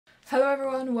Hello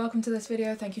everyone, welcome to this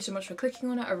video. Thank you so much for clicking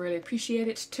on it, I really appreciate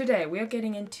it. Today we are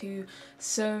getting into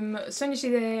some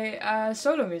SNS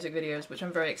solo music videos, which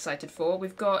I'm very excited for.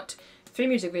 We've got 3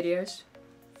 music videos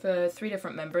for 3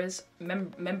 different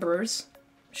members,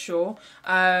 sure.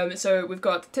 So we've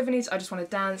got Tiffany's I Just Want to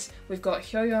Dance, we've got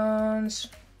HYO's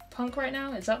Punk Right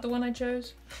Now, is that the one I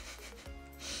chose?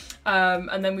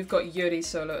 And then we've got YURI's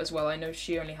solo as well. I know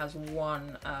she only has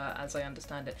one, as I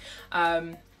understand it.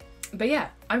 But yeah,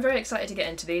 I'm very excited to get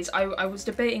into these. I was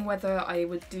debating whether I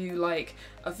would do like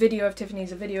a video of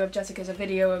Tiffany's, a video of Jessica's, a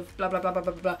video of blah blah blah blah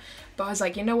blah blah, but I was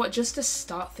like, you know what, just to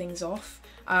start things off,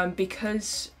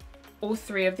 because all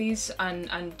 3 of these,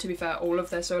 and to be fair, all of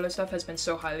their solo stuff has been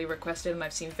so highly requested, and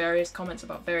I've seen various comments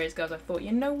about various girls, I thought,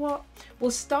 you know what, we'll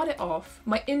start it off,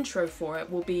 my intro for it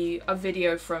will be a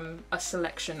video from a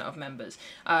selection of members.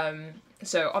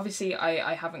 So obviously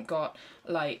I haven't got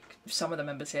like some of the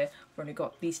members here, I've only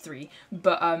got these 3,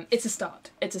 but it's a start,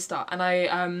 and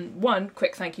I, one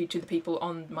quick thank you to the people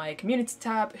on my community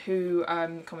tab who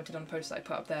commented on the post that I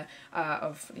put up there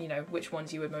of, you know, which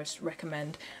ones you would most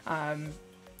recommend.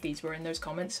 These were in those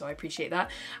comments, so I appreciate that.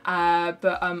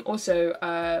 But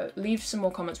also leave some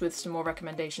more comments with some more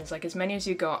recommendations, like as many as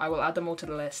you got, I will add them all to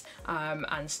the list,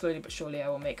 and slowly but surely I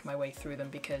will make my way through them,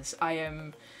 because I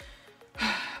am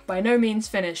by no means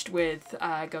finished with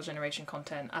Girls' Generation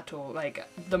content at all. Like,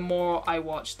 the more I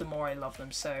watch, the more I love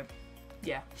them, so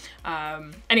yeah.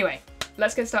 Anyway,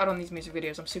 let's get started on these music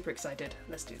videos. I'm super excited.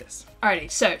 Let's do this. Alrighty,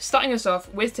 so starting us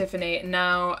off with Tiffany.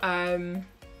 Now,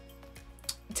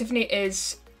 Tiffany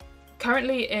is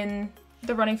currently in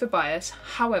the running for bias.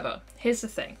 However, here's the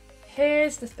thing.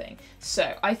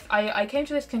 So I came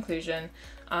to this conclusion.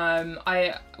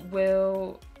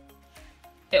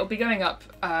 It'll be going up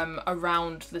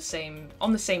around the same,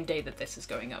 on the same day that this is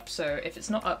going up. So if it's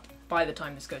not up by the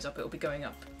time this goes up, it'll be going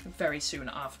up very soon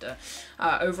after.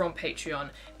 Over on Patreon,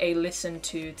 a listen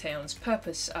to Taeyeon's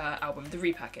Purpose album, the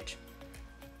repackage.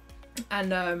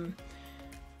 And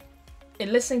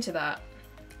in listening to that,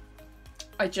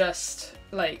 I just,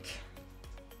 like,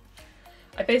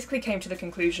 I basically came to the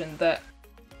conclusion that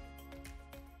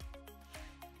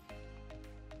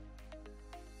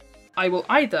I will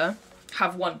either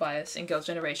have one bias in Girls'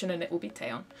 Generation and it will be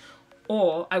Taeyeon,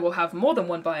 or I will have more than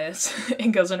one bias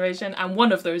in Girls' Generation and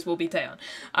one of those will be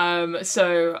Taeyeon.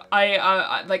 So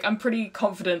I'm pretty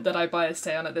confident that I bias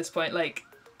Taeyeon at this point. Like,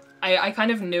 I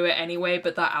kind of knew it anyway,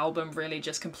 but that album really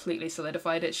just completely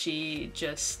solidified it. She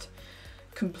just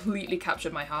completely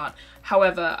captured my heart.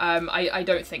 However, I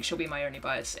don't think she'll be my only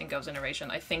bias in Girls'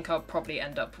 Generation. I think I'll probably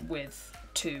end up with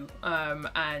 2,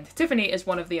 and Tiffany is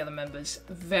one of the other members,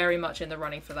 very much in the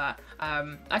running for that.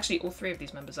 Actually, all 3 of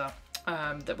these members are,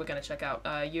 that we're going to check out.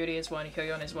 Yuri is one,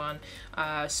 Hyoyeon is one,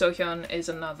 Sohyun is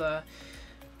another.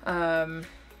 I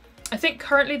think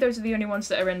currently those are the only ones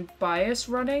that are in bias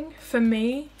running for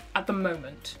me at the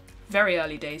moment. Very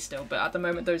early days still, but at the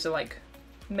moment those are like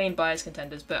main bias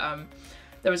contenders. But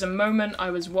there was a moment I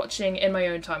was watching in my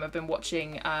own time. I've been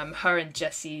watching her and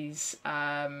Jessie's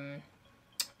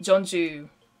Jeonju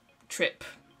trip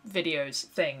videos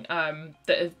thing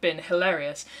that have been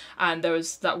hilarious, and there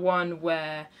was that one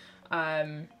where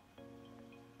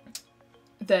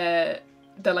they're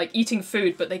like eating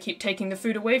food but they keep taking the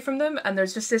food away from them, and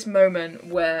there's just this moment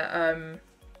where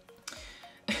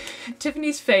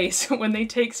Tiffany's face when they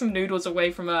take some noodles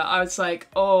away from her, I was like,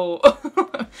 oh.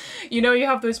 You know, you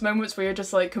have those moments where you're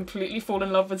just like completely fall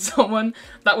in love with someone.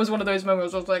 That was one of those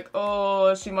moments. I was like,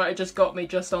 oh, she might have just got me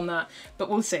just on that, but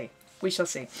we'll see. We shall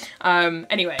see.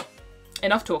 Anyway,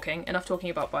 enough talking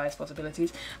about bias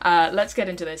possibilities. Let's get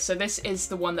into this. So this is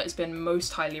the one that has been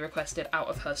most highly requested out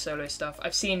of her solo stuff.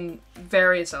 I've seen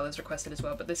various others requested as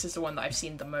well, but this is the one that I've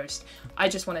seen the most. I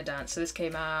Just Want to Dance. So this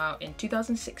came out in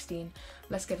 2016.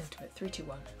 Let's get into it. 3, 2,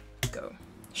 1, go.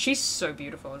 She's so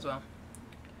beautiful as well.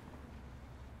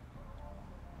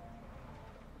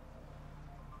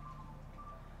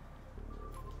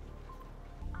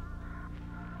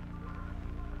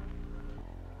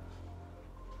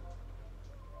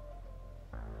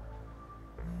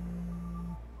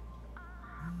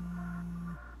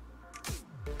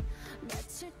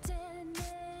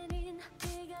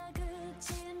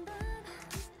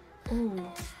 Ooh.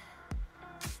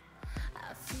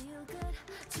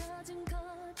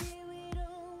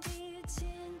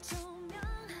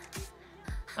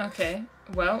 Okay,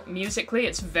 well, musically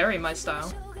it's very my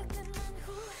style.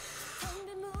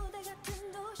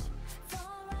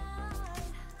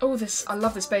 Oh, I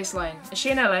love this bass line. Is she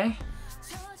in LA?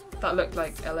 That looked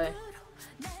like LA.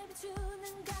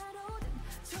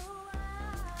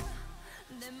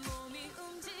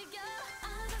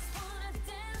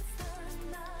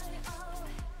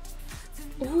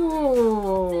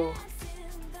 Ooh.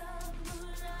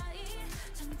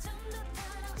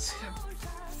 It's a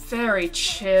very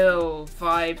chill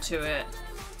vibe to it.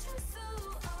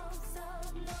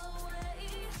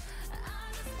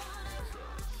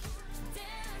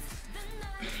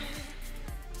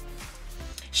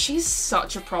 She's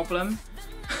such a problem.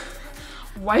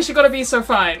 Why is she gotta be so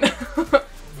fine?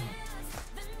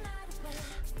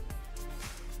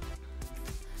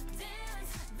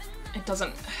 It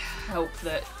doesn't help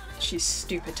that she's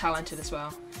stupid talented as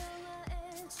well.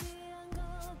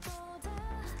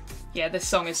 Yeah, this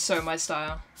song is so my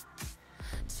style.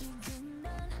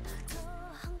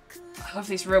 I love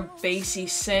these real bassy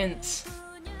synths.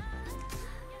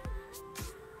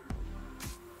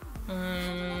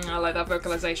 I like that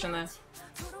vocalization there.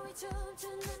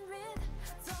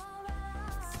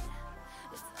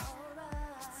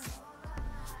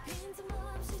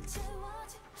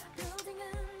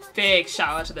 Big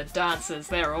shout out to the dancers,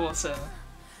 they're awesome.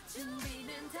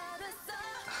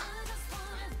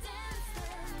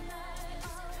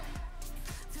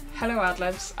 Hello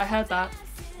Adlibs, I heard that.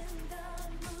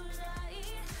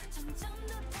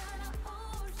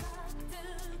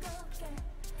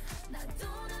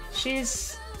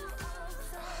 She's...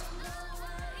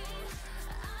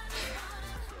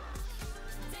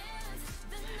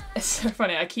 It's so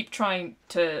funny, I keep trying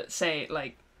to say,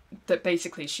 like, that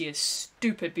basically she is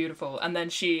stupid beautiful, and then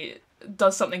she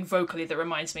does something vocally that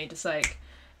reminds me, just like,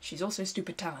 she's also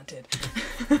stupid talented.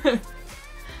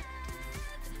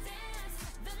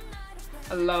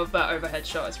 I love that overhead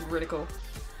shot, it's really cool.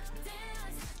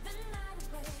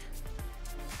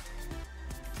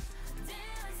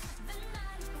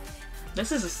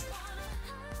 This is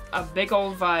a big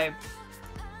old vibe.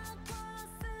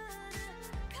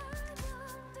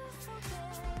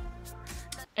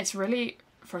 It's really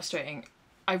frustrating.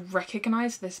 I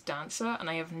recognize this dancer and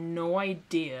I have no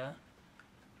idea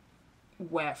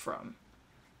where from,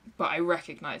 but I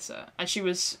recognize her, and she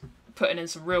was putting in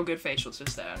some real good facials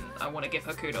just there, and I want to give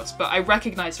her kudos, but I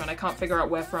recognize her and I can't figure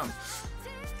out where from.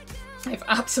 I have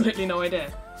absolutely no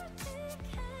idea.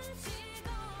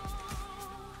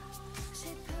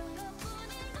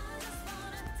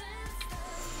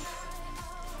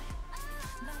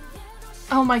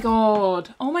 Oh my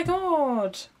god! Oh my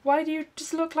god! Why do you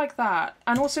just look like that?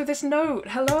 And also this note,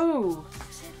 hello!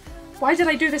 Why did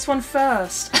I do this one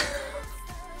first?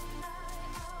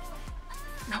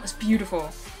 That was beautiful.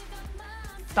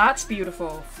 That's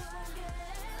beautiful.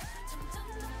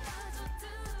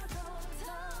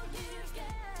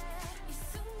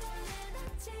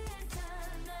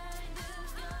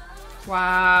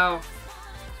 Wow.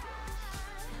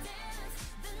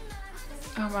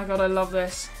 Oh my god, I love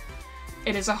this.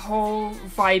 It is a whole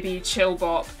vibey chill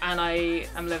bop, and I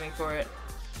am living for it.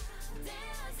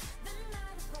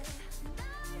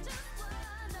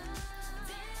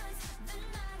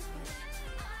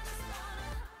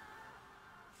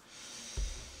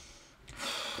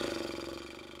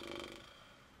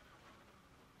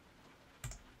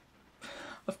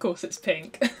 Of course it's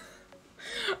pink.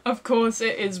 Of course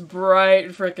it is bright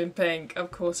freaking pink.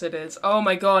 Of course it is. Oh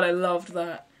my god, I loved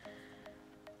that.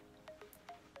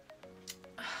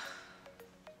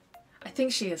 I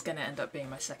think she is going to end up being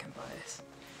my second bias.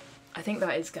 I think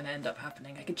that is going to end up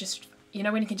happening. I could just, you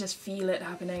know when you can just feel it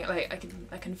happening? Like,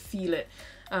 I can feel it.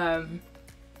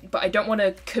 But I don't want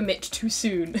to commit too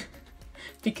soon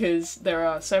because there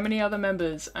are so many other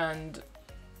members and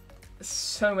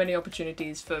so many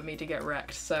opportunities for me to get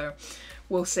wrecked. So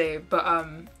we'll see. But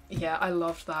yeah, I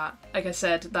loved that. Like I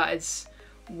said, that is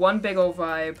one big old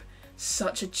vibe.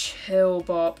 Such a chill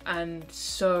bop and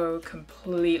so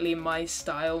completely my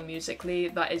style musically.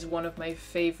 That is one of my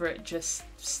favourite just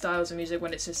styles of music,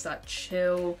 when it's just that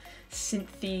chill,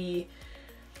 synthy,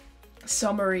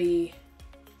 summery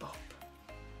bop.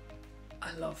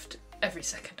 I loved every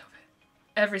second of it.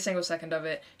 Every single second of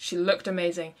it. She looked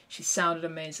amazing. She sounded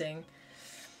amazing.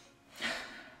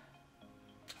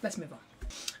 Let's move on.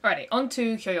 Alrighty, on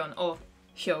to Hyoyeon, or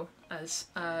Hyo, as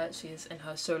she is in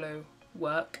her solo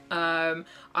work.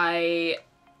 I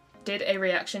did a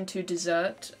reaction to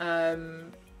Dessert a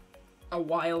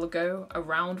while ago,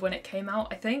 around when it came out,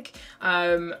 I think,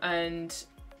 and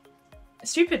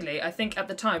stupidly, I think at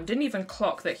the time, didn't even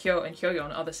clock that Hyo and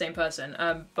Hyoyeon are the same person,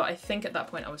 but I think at that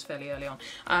point I was fairly early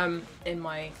on in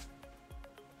my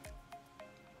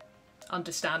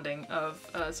understanding of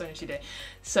Sonushide,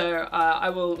 so I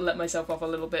will let myself off a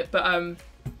little bit, but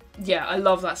yeah, I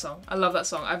love that song. I love that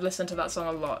song. I've listened to that song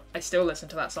a lot. I still listen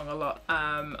to that song a lot.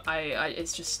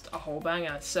 It's just a whole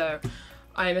banger. So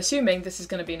I'm assuming this is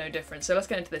going to be no different. So let's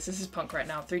get into this. This is Punk Right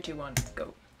Now. 3, 2, 1,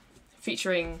 go.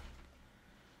 Featuring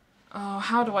Oh,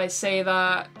 how do I say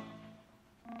that?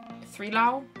 3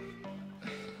 lao?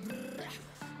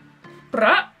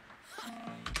 Brat?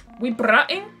 We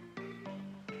bratting?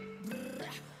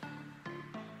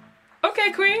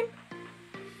 Okay, queen.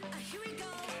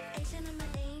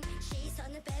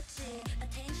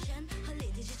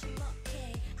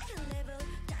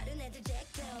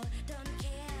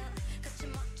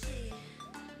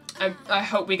 I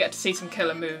hope we get to see some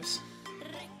killer moves.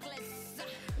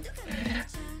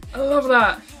 I love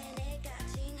that.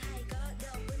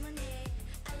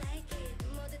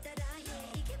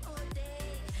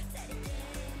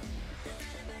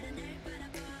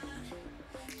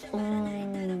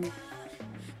 Ooh.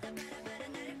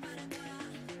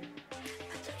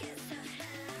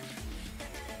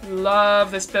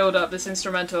 Love this build up, this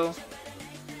instrumental.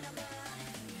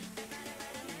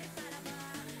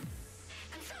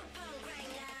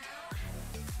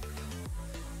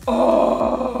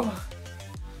 Oh,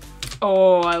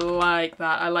 oh, I like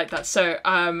that. I like that. So,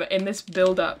 in this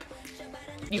build up,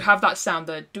 you have that sound,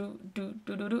 the do do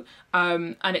do do do,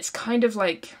 and it's kind of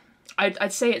like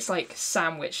I'd say it's like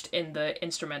sandwiched in the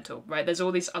instrumental, right? There's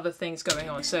all these other things going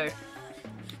on. So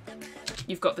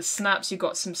you've got the snaps, you've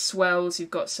got some swells,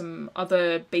 you've got some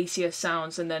other bassier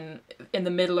sounds, and then in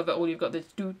the middle of it all, you've got this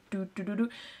do do do do do,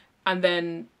 and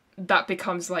then that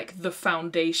becomes like the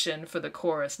foundation for the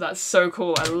chorus. That's so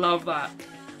cool. I love that.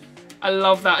 I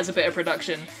love that as a bit of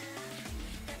production.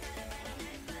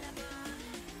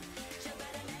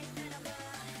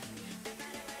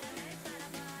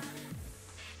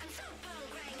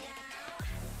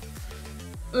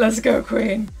 Let's go,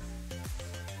 queen.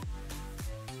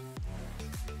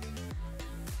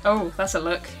 Oh, that's a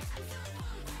look.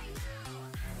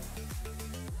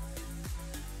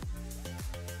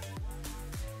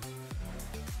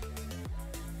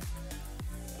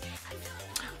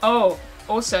 Oh,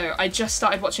 also, I just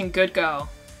started watching Good Girl.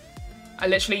 I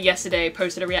literally yesterday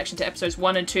posted a reaction to episodes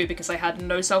 1 and 2 because I had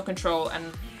no self-control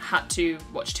and had to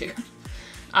watch 2.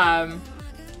 Oh,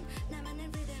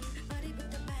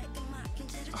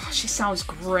 she sounds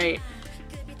great.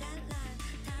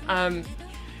 But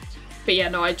yeah,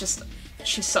 no,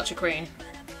 she's such a queen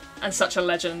and such a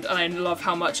legend, and I love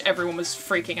how much everyone was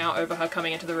freaking out over her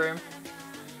coming into the room.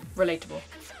 Relatable.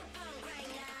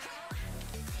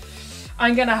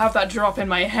 I'm gonna have that drop in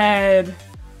my head.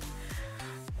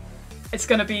 It's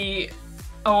gonna be...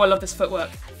 Oh, I love this footwork.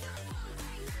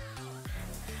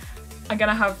 I'm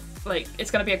gonna have, like, it's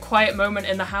gonna be a quiet moment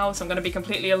in the house. I'm gonna be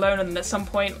completely alone, and then at some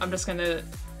point, I'm just gonna...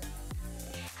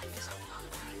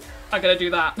 I'm gonna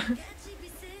do that.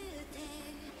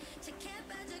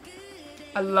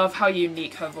 I love how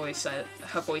unique her voice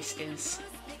is.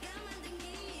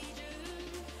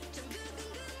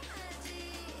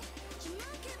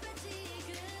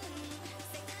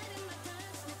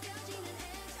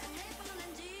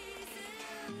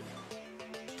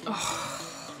 Oh.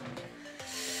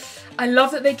 I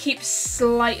love that they keep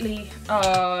slightly...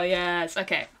 Oh, yes.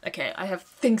 Okay, okay. I have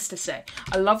things to say.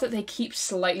 I love that they keep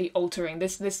slightly altering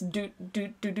this do.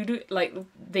 Like,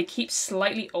 they keep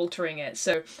slightly altering it.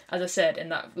 So, as I said, in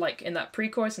that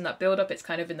pre-chorus, in that build-up, it's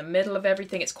kind of in the middle of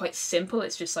everything. It's quite simple.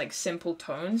 It's just, like, simple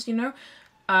tones, you know?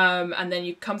 And then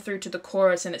you come through to the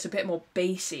chorus and it's a bit more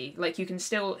bassy. Like, you can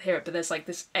still hear it, but there's, like,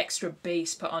 this extra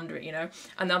bass put under it, you know?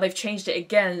 And now they've changed it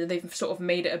again, and they've sort of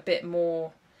made it a bit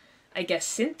more, I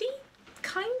guess, synthy?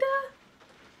 Kinda?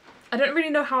 I don't really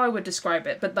know how I would describe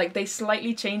it, but like they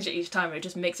slightly change it each time, and it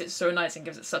just makes it so nice and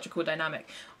gives it such a cool dynamic.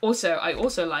 Also,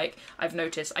 I've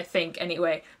noticed, I think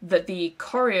anyway, that the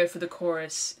choreo for the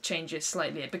chorus changes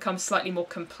slightly. It becomes slightly more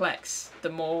complex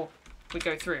the more we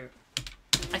go through.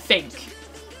 I think.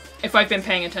 If I've been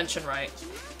paying attention right.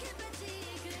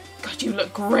 God, you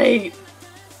look great!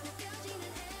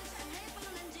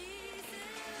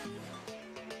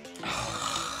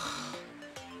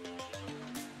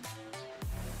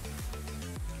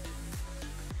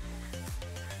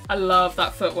 I love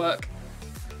that footwork.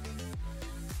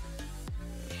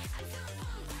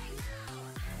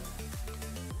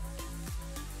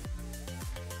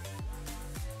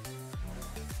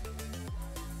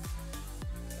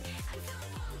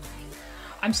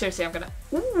 I'm seriously, I'm gonna...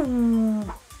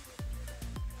 Ooh!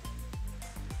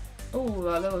 Ooh,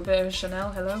 a little bit of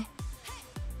Chanel, hello.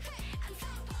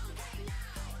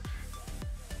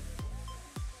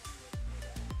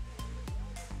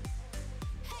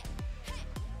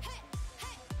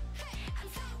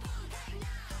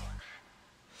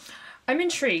 I'm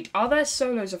intrigued. Are there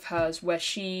solos of hers where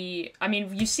she... I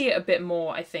mean, you see it a bit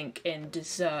more, I think, in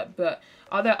Dessert, but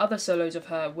are there other solos of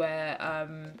her where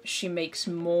she makes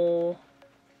more...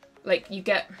 Like, you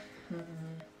get...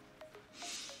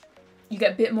 you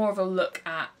get a bit more of a look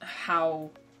at how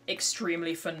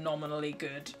extremely phenomenally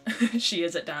good she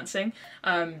is at dancing.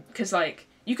 Because like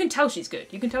you can tell she's good.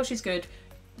 You can tell she's good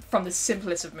from the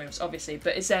simplest of moves, obviously.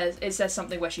 But is there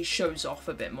something where she shows off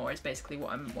a bit more? Is basically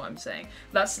what I'm saying.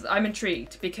 I'm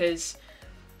intrigued because.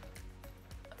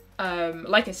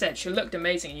 Like I said, she looked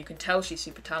amazing and you can tell she's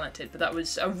super talented, but that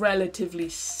was a relatively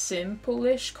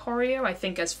simple-ish choreo, I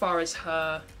think, as far as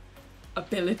her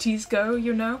abilities go,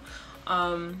 you know?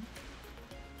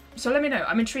 So let me know.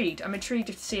 I'm intrigued. I'm intrigued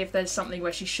to see if there's something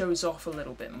where she shows off a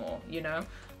little bit more, you know?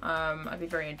 I'd be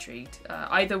very intrigued.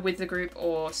 Either with the group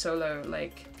or solo,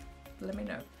 like, let me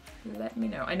know. Let me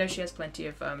know. I know she has plenty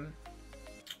of,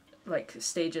 like,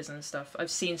 stages and stuff. I've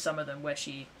seen some of them where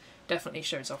she definitely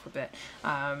shows off a bit.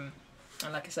 And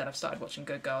like I said, I've started watching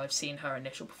Good Girl. I've seen her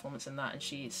initial performance in that, and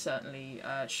she certainly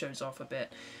shows off a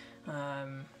bit.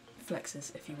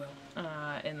 Flexes, if you will,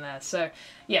 in there. So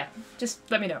yeah, just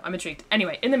let me know. I'm intrigued.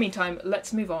 Anyway, in the meantime,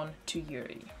 let's move on to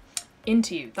Yuri.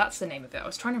 Into You, that's the name of it. I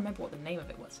was trying to remember what the name of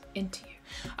it was. Into You.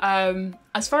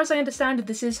 As far as I understand,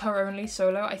 this is her only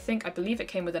solo. I believe it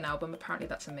came with an album. Apparently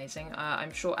that's amazing.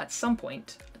 I'm sure at some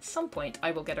point,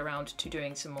 I will get around to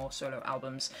doing some more solo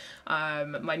albums.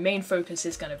 My main focus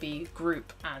is going to be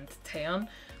group and Taeyeon,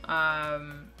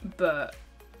 but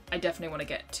I definitely want to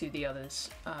get to the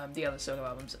other solo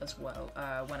albums as well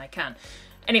when I can.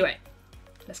 Anyway,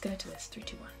 let's get into this. 3,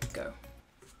 2, 1, go.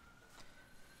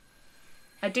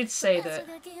 I did say that.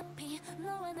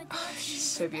 Oh, she's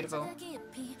so beautiful.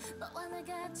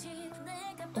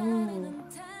 Ooh.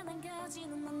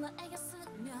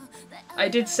 I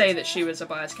did say that she was a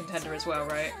biased contender as well,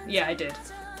 right? Yeah, I did.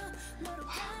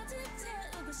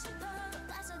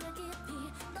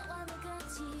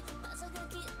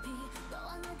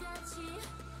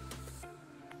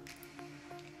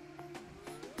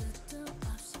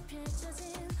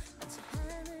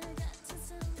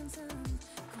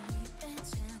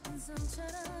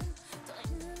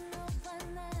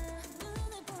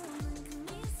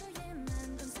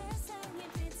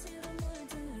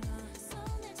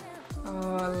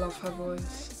 Oh, I love her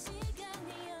voice.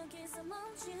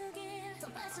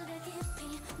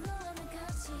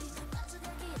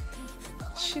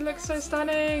 She looks so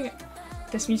stunning.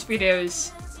 This music video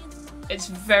it's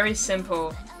very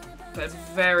simple, but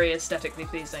very aesthetically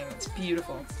pleasing. It's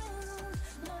beautiful.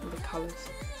 All the colours.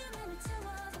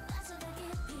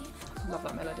 Love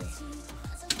that melody.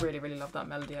 Really, really love that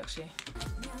melody, actually.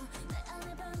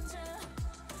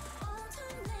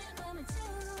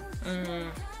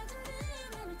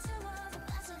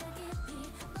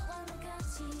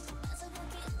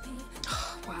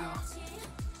 Wow.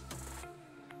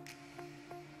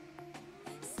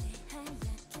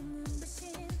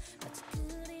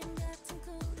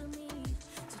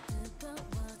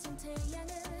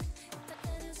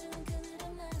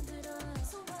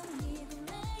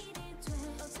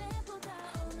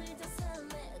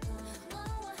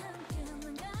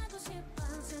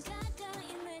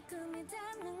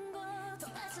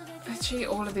 Actually,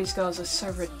 all of these girls are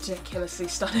so ridiculously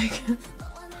stunning.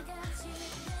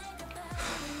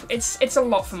 It's a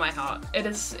lot for my heart.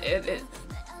 It's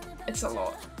a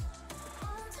lot.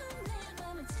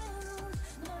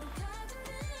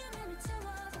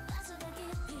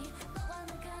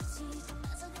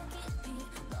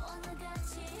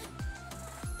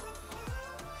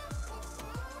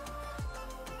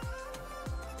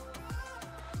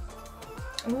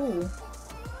 Ooh.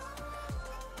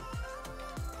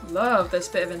 Love this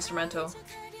bit of instrumental.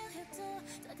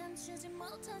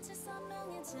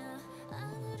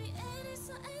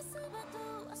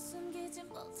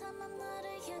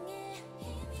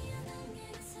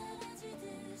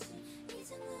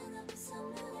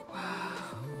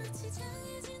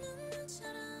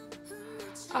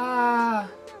 Wow.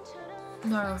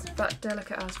 No, that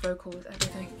delicate ass vocal with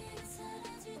everything.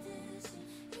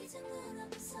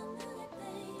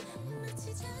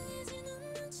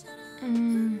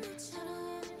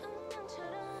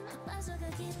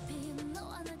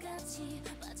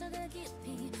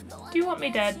 Do you want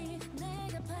me dead?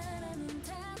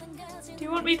 Do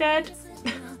you want me dead?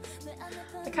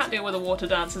 I can't deal with a water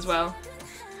dance as well.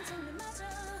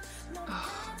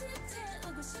 Oh.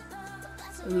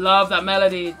 Love that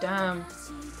melody, damn.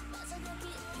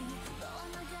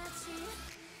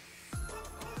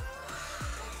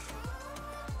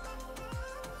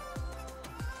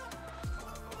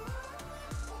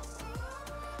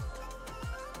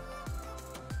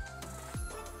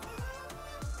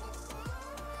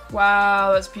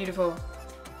 Wow, that's beautiful.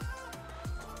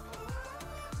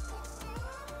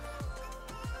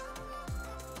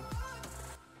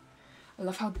 I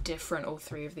love how different all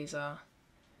three of these are.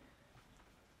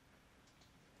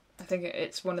 I think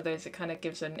it's one of those that kind of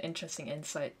gives an interesting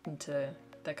insight into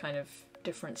their kind of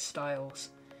different styles.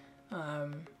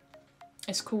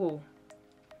 It's cool.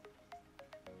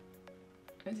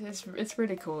 It's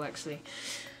really cool, actually.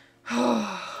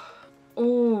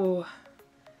 Oh,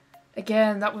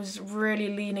 again, that was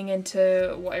really leaning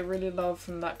into what I really love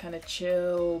from that kind of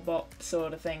chill bop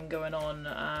sort of thing going on.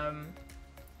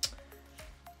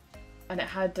 And it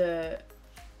had a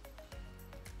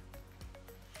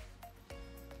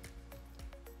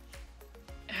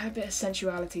bit of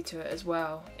sensuality to it as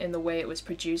well, in the way it was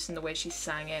produced and the way she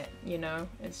sang it, you know?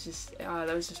 It's just,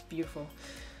 that was just beautiful.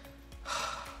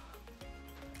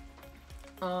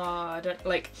 I don't,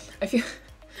 like, I feel,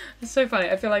 it's so funny,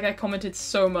 I feel like I commented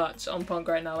so much on Punk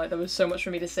right now, like there was so much for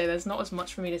me to say. There's not as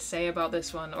much for me to say about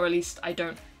this one, or at least I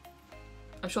don't,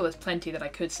 I'm sure there's plenty that I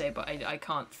could say, but I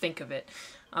can't think of it,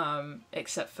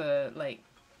 except for, like,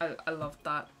 I love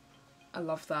that. I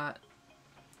love that.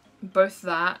 Both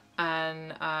that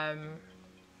and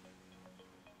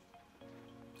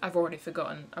I've already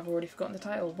forgotten the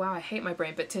title. Wow, I hate my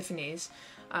brain. But Tiffany's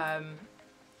I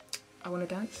Wanna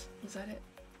Dance, is that it?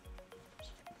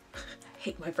 I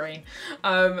hate my brain.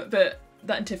 But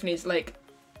that and Tiffany's, like,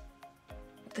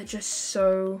 they're just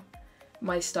so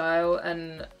my style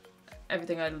and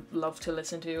everything I love to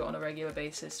listen to on a regular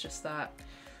basis. Just that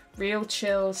real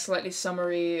chill, slightly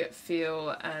summery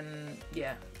feel, and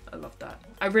yeah, I love that.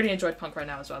 I really enjoyed Punk right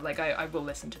now as well. Like, I will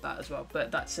listen to that as well,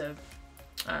 but that's a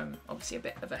obviously a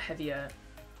bit of a heavier,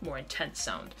 more intense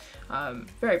sound.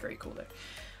 Very, very cool though.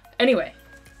 Anyway,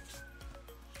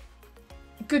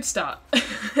 good start.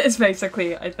 It's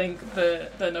basically, I think, the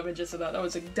number gist of that. That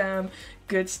was a damn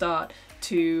good start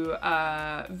to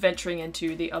venturing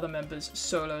into the other members'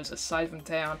 solos aside from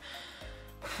Taeyeon.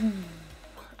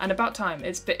 And about time.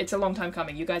 It's a long time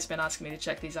coming. You guys have been asking me to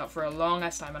check these out for a long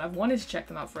ass time, and I've wanted to check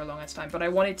them out for a long ass time, but I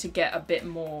wanted to get a bit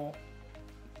more,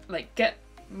 like, get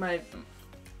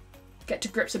to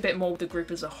grips a bit more with the group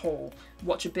as a whole,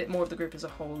 watch a bit more of the group as a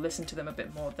whole, listen to them a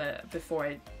bit more there before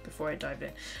I dive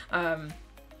in.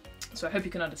 So I hope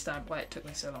you can understand why it took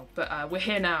me so long. But we're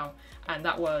here now, and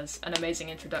that was an amazing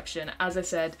introduction. As I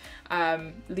said,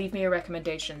 leave me your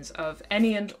recommendations of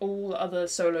any and all other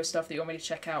solo stuff that you want me to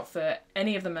check out for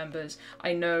any of the members.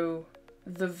 I know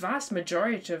the vast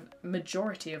majority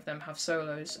of them have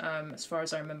solos, as far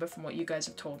as I remember from what you guys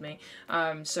have told me.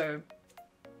 So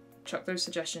chuck those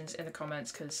suggestions in the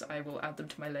comments, because I will add them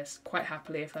to my list quite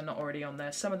happily if they're not already on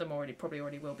there. Some of them probably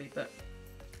already will be, but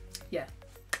yeah.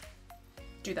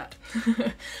 Do that.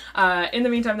 In the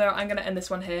meantime though, I'm going to end this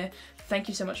one here. Thank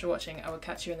you so much for watching. I will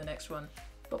catch you in the next one.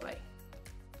 Bye bye.